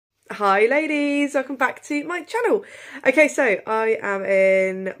Hi ladies, welcome back to my channel. Okay, so I am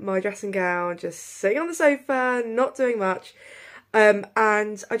in my dressing gown, just sitting on the sofa, not doing much. And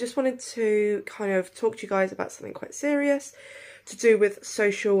I just wanted to kind of talk to you guys about something quite serious to do with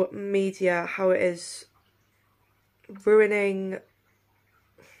social media, how it is ruining.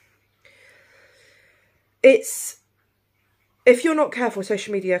 If you're not careful,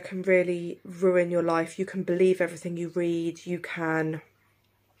 social media can really ruin your life. You can believe everything you read, you can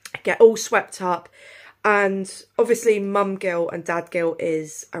get all swept up, and obviously mum guilt and dad guilt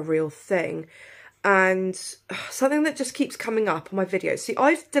is a real thing, and something that just keeps coming up on my videos. See,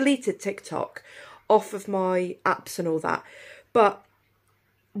 I've deleted TikTok off of my apps and all that, but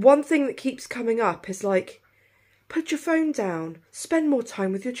one thing that keeps coming up is like, put your phone down, spend more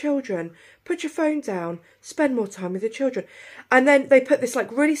time with your children. Put your phone down, spend more time with your children. And then they put this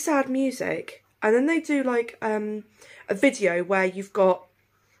like really sad music, and then they do like a video where you've got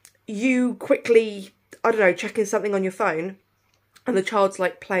you quickly, I don't know, checking something on your phone and the child's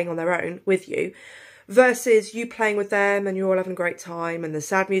like playing on their own with you, versus you playing with them and you're all having a great time and the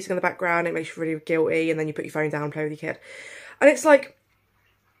sad music in the background, it makes you really guilty, and then you put your phone down and play with your kid. And it's like,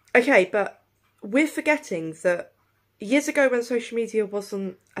 okay, but we're forgetting that years ago when social media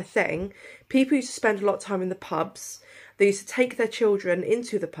wasn't a thing, people used to spend a lot of time in the pubs. They used to take their children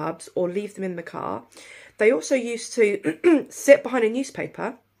into the pubs or leave them in the car. They also used to sit behind a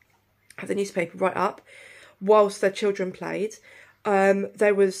newspaper, have the newspaper right up whilst their children played.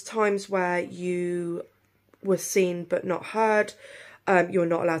 There was times where you were seen but not heard. You were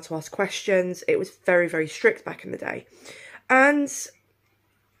not allowed to ask questions. It was very, very strict back in the day. And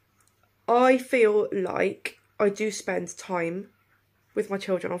I feel like I do spend time with my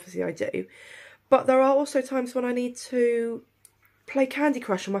children, obviously I do. But there are also times when I need to play Candy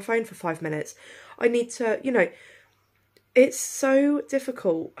Crush on my phone for 5 minutes. I need to, you know, it's so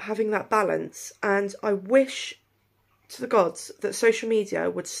difficult having that balance, and I wish to the gods that social media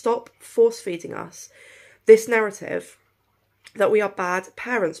would stop force-feeding us this narrative that we are bad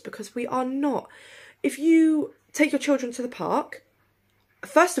parents, because we are not. If you take your children to the park,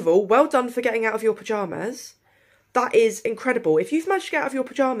 first of all, well done for getting out of your pyjamas. That is incredible. If you've managed to get out of your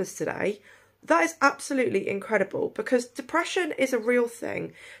pyjamas today, that is absolutely incredible, because depression is a real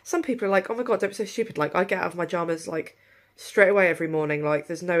thing. Some people are like, oh my God, don't be so stupid. Like, I get out of my pyjamas like straight away every morning, like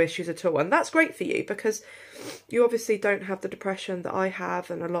there's no issues at all. And that's great for you, because you obviously don't have the depression that I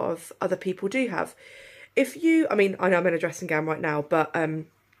have and a lot of other people do have. If you, I mean, I know I'm in a dressing gown right now, but I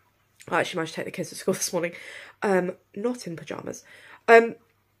actually managed to take the kids to school this morning, not in pyjamas. I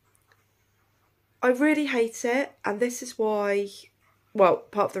really hate it, and this is why, well,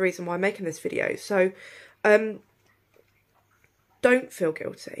 part of the reason why I'm making this video. So don't feel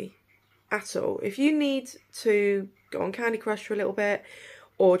guilty at all. If you need to go on Candy Crush for a little bit,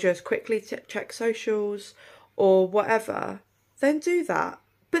 or just quickly check socials or whatever, then do that.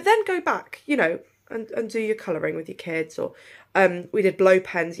 But then go back, you know, and do your colouring with your kids. Or we did blow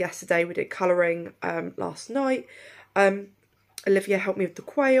pens yesterday, we did colouring last night. Olivia helped me with the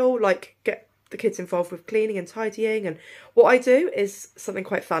quail, like get the kids involved with cleaning and tidying. And what I do is something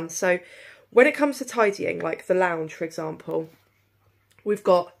quite fun. So when it comes to tidying, like the lounge, for example, we've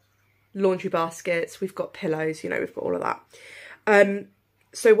got laundry baskets, we've got pillows, you know, we've got all of that.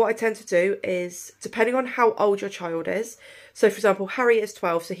 So what I tend to do is, depending on how old your child is, so for example, Harry is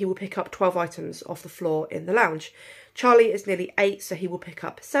 12, so he will pick up 12 items off the floor in the lounge. Charlie is nearly 8, so he will pick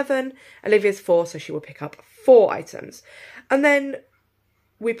up 7. Olivia's 4, so she will pick up 4 items. And then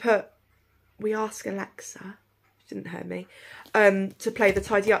we ask Alexa, she didn't hear me, to play the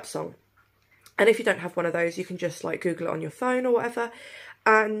Tidy Up song. And if you don't have one of those, you can just like Google it on your phone or whatever.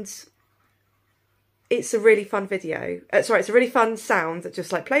 And it's a really fun video. It's a really fun sound that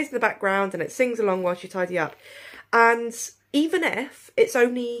just like plays in the background and it sings along whilst you tidy up. And even if it's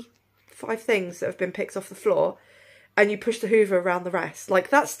only 5 things that have been picked off the floor and you push the Hoover around the rest, like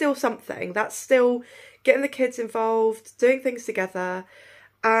that's still something. That's still getting the kids involved, doing things together.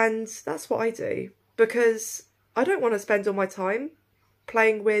 And that's what I do, because I don't want to spend all my time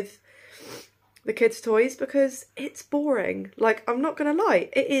playing with the kids' toys, because it's boring. Like, I'm not going to lie,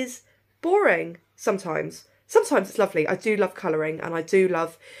 it is boring sometimes. Sometimes it's lovely. I do love colouring and I do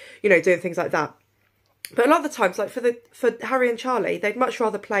love, you know, doing things like that. But a lot of the times, like for Harry and Charlie, they'd much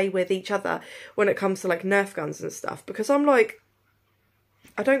rather play with each other when it comes to like Nerf guns and stuff, because I'm like,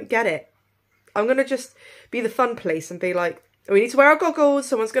 I don't get it. I'm going to just be the fun police and be like, we need to wear our goggles,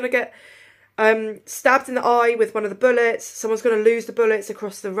 someone's going to get stabbed in the eye with one of the bullets, someone's going to lose the bullets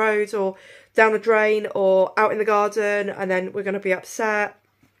across the road or down a drain or out in the garden, and then we're going to be upset.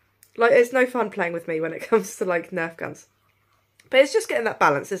 Like, it's no fun playing with me when it comes to like Nerf guns. But it's just getting that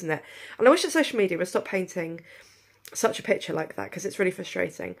balance, isn't it? And I wish that social media would stop painting such a picture like that, because it's really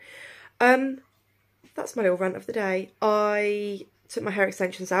frustrating. That's my little rant of the day. I took my hair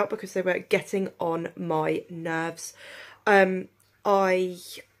extensions out because they were getting on my nerves. I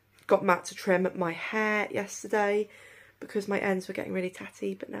got Matt to trim my hair yesterday because my ends were getting really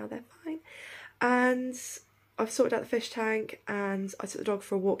tatty, but now they're fine. And I've sorted out the fish tank, and I took the dog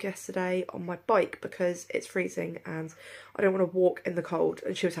for a walk yesterday on my bike because it's freezing and I don't want to walk in the cold,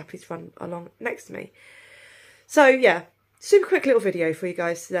 and she was happy to run along next to me. So yeah, super quick little video for you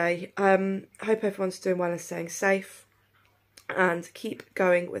guys today. I hope everyone's doing well and staying safe, and keep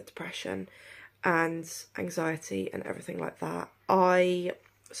going with depression and anxiety and everything like that. I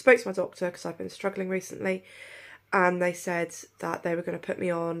spoke to my doctor because I've been struggling recently, and they said that they were going to put me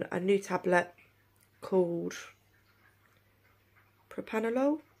on a new tablet called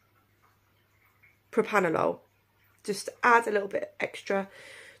propranolol, just to add a little bit extra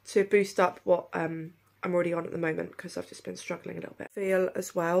to boost up what I'm already on at the moment, because I've just been struggling a little bit. I feel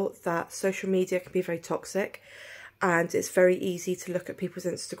as well that social media can be very toxic, and it's very easy to look at people's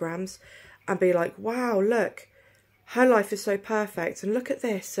Instagrams and be like, wow, look, her life is so perfect, and look at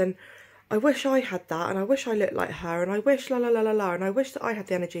this, and I wish I had that, and I wish I looked like her, and I wish la la la la la, and I wish that I had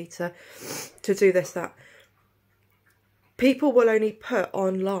the energy to do this, that. People will only put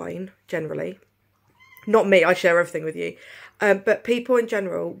online, generally, not me, I share everything with you, but people in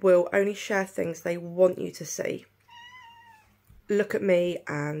general will only share things they want you to see. Look at me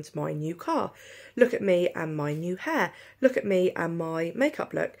and my new car. Look at me and my new hair. Look at me and my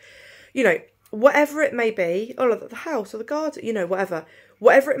makeup look. You know, whatever it may be, or the house or the garden, you know, whatever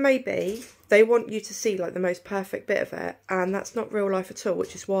it may be, they want you to see like the most perfect bit of it, and that's not real life at all,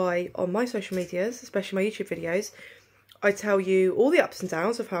 which is why on my social medias, especially my YouTube videos, I tell you all the ups and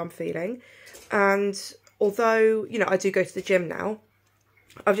downs of how I'm feeling. And although, you know, I do go to the gym now,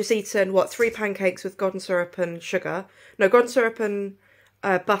 I've just eaten, 3 pancakes with golden syrup and sugar. No, golden syrup and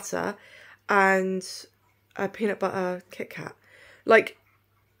butter, and a peanut butter Kit Kat. Like,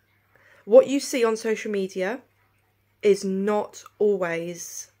 what you see on social media is not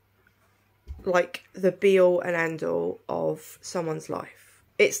always like the be all and end all of someone's life.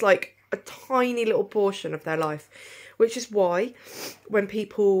 It's like a tiny little portion of their life, which is why when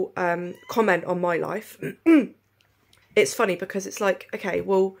people comment on my life, it's funny because it's like, okay,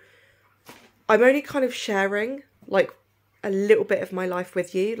 well, I'm only kind of sharing like a little bit of my life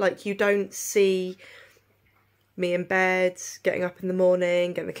with you. Like, you don't see me in bed, getting up in the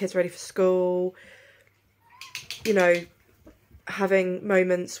morning, getting the kids ready for school, you know, having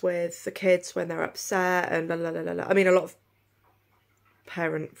moments with the kids when they're upset and la la la la. I mean, a lot of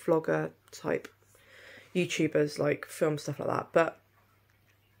parent vlogger type YouTubers like film stuff like that, but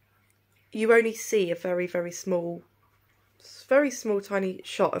you only see a very, very small tiny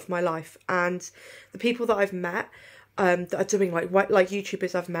shot of my life. And the people that I've met that are doing like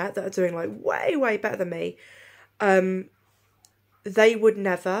YouTubers I've met that are doing like way better than me, they would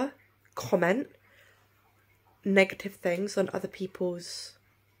never comment negative things on other people's,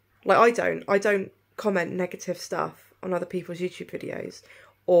 like, I don't comment negative stuff on other people's YouTube videos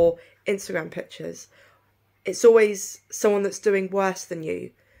or Instagram pictures. It's always someone that's doing worse than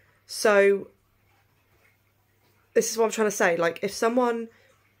you. So this is what I'm trying to say. Like, if someone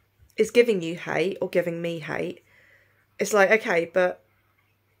is giving you hate or giving me hate, it's like, okay, but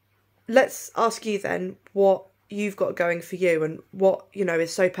let's ask you then what you've got going for you and what, you know,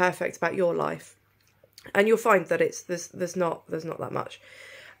 is so perfect about your life. And you'll find that there's not that much.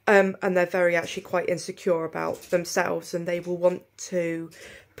 And they're very actually quite insecure about themselves, and they will want to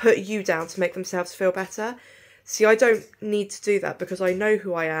put you down to make themselves feel better. See, I don't need to do that because I know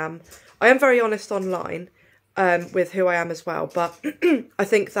who I am. I am very honest online with who I am as well, but I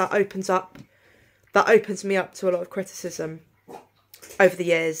think that opens me up to a lot of criticism over the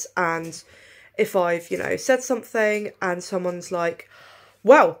years. And if I've, you know, said something and someone's like,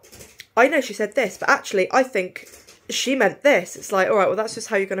 well, I know she said this, but actually I think she meant this. It's like, all right, well, that's just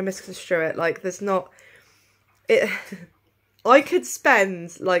how you're going to misconstrue it. Like, there's not... I could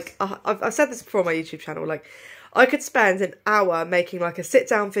spend, like, I've said this before on my YouTube channel, like, I could spend an hour making, like, a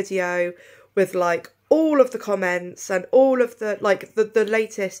sit-down video with, like, all of the comments and all of the, like, the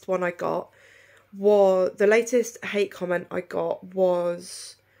latest one I got was... The latest hate comment I got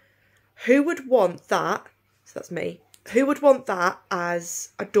was, who would want that? So that's me. Who would want that as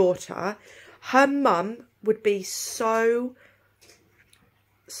a daughter? Her mum would be so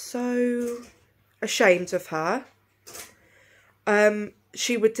ashamed of her.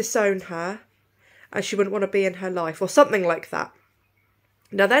 She would disown her and she wouldn't want to be in her life, or something like that.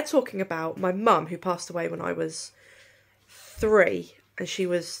 Now, they're talking about my mum, who passed away when I was 3 and she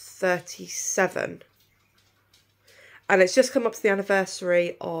was 37. And it's just come up to the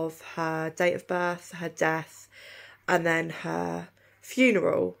anniversary of her date of birth, her death, and then her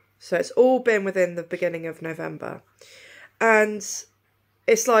funeral. So it's all been within the beginning of November. And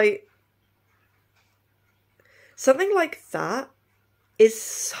it's like, something like that is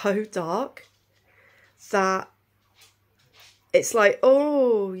so dark that it's like,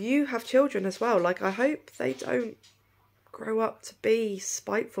 oh, you have children as well. Like, I hope they don't grow up to be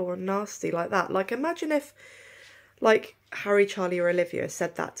spiteful and nasty like that. Like, imagine if, like, Harry, Charlie or Olivia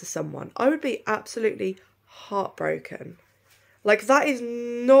said that to someone. I would be absolutely heartbroken. Like, that is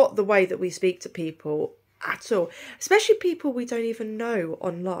not the way that we speak to people at all. Especially people we don't even know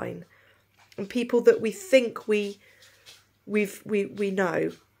online. And people that we think we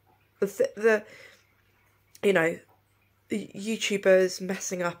know. The you know, YouTubers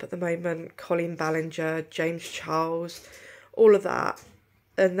messing up at the moment, Colleen Ballinger, James Charles, all of that.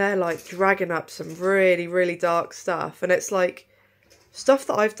 And they're like dragging up some really, really dark stuff. And it's like, stuff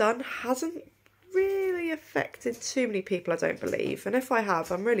that I've done hasn't really affected too many people, I don't believe. And if I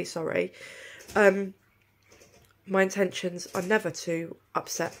have, I'm really sorry. My intentions are never to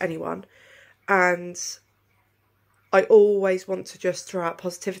upset anyone. And I always want to just throw out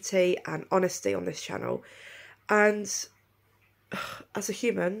positivity and honesty on this channel. And as a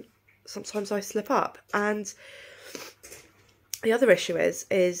human, sometimes I slip up. And the other issue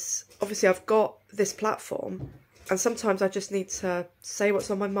is obviously I've got this platform and sometimes I just need to say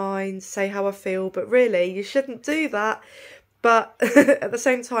what's on my mind, say how I feel, but really you shouldn't do that. But at the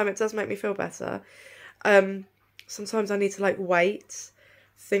same time, it does make me feel better. Sometimes I need to like wait,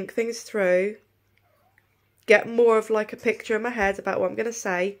 think things through, get more of like a picture in my head about what I'm going to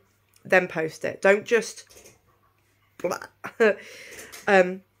say, then post it. Don't just blah. But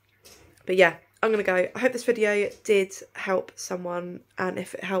yeah, I'm going to go. I hope this video did help someone, and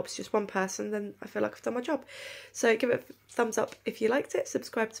if it helps just one person, then I feel like I've done my job. So give it a thumbs up if you liked it,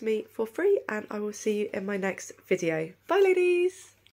 subscribe to me for free, and I will see you in my next video. Bye ladies!